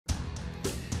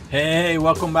Hey,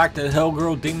 welcome back to the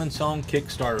HellGirl Demon Song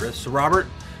Kickstarter. This is Robert.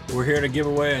 We're here to give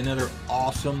away another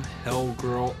awesome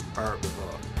HellGirl art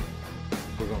book.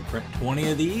 We're going to print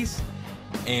 20 of these,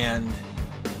 and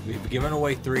we've given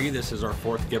away 3. This is our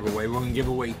 4th giveaway. We're going to give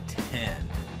away 10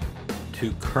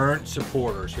 to current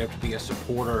supporters. You have to be a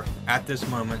supporter at this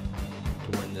moment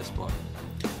to win this book.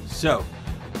 So,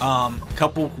 a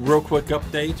couple real quick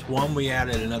updates. One, we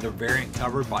added another variant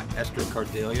cover by Hester,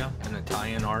 an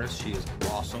Italian artist. She is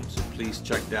awesome, so please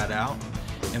check that out.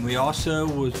 And we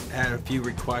also had a few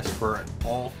requests for an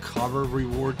all cover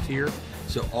reward tier.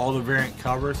 So all the variant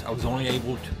covers, I was only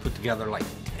able to put together like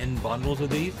 10 bundles of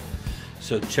these.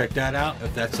 So check that out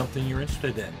if that's something you're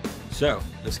interested in. So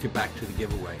let's get back to the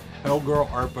giveaway.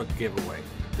 HellGirl art book giveaway.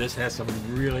 This has some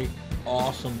really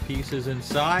awesome pieces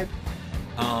inside.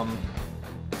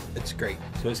 It's great,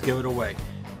 so let's give it away.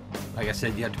 Like I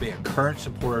said, you have to be a current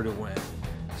supporter to win.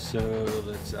 So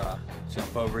let's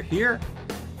jump over here.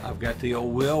 I've got the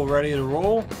old wheel ready to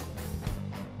roll,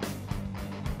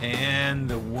 and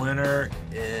the winner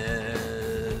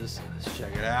is, let's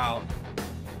check it out,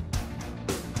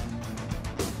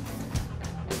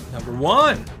 number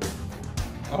 1.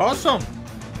 Awesome.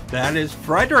 That is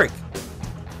Frederick.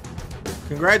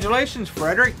 Congratulations,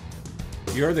 Frederick.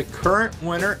 You're the current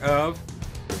winner of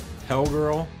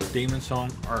HellGirl Demon Song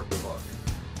art book.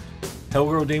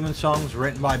 HellGirl Demon Songs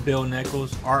written by Bill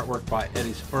Nichols, artwork by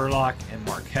Eddy Spurlock and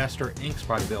Mark Hester, inks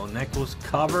by Bill Nichols.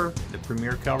 Cover, the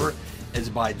premiere cover, is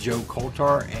by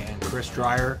Cotejar and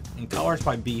Dreier, and colors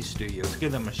by Beez Studio. Let's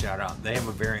give them a shout out. They have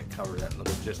a variant cover that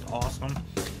looks just awesome.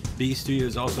 Beez Studio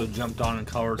has also jumped on and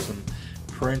colored some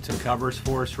prints and covers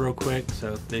for us real quick,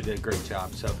 so they did a great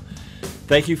job. So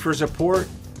thank you for support.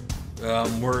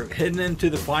 We're heading into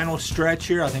the final stretch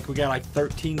here. I think we got like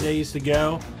 13 days to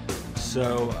go.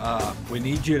 So we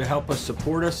need you to help us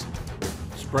support us,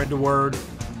 spread the word.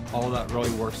 All that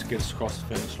really works to get us across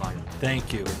the finish line.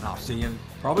 Thank you. And I'll see you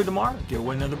probably tomorrow. You'll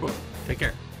win another book. Take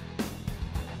care.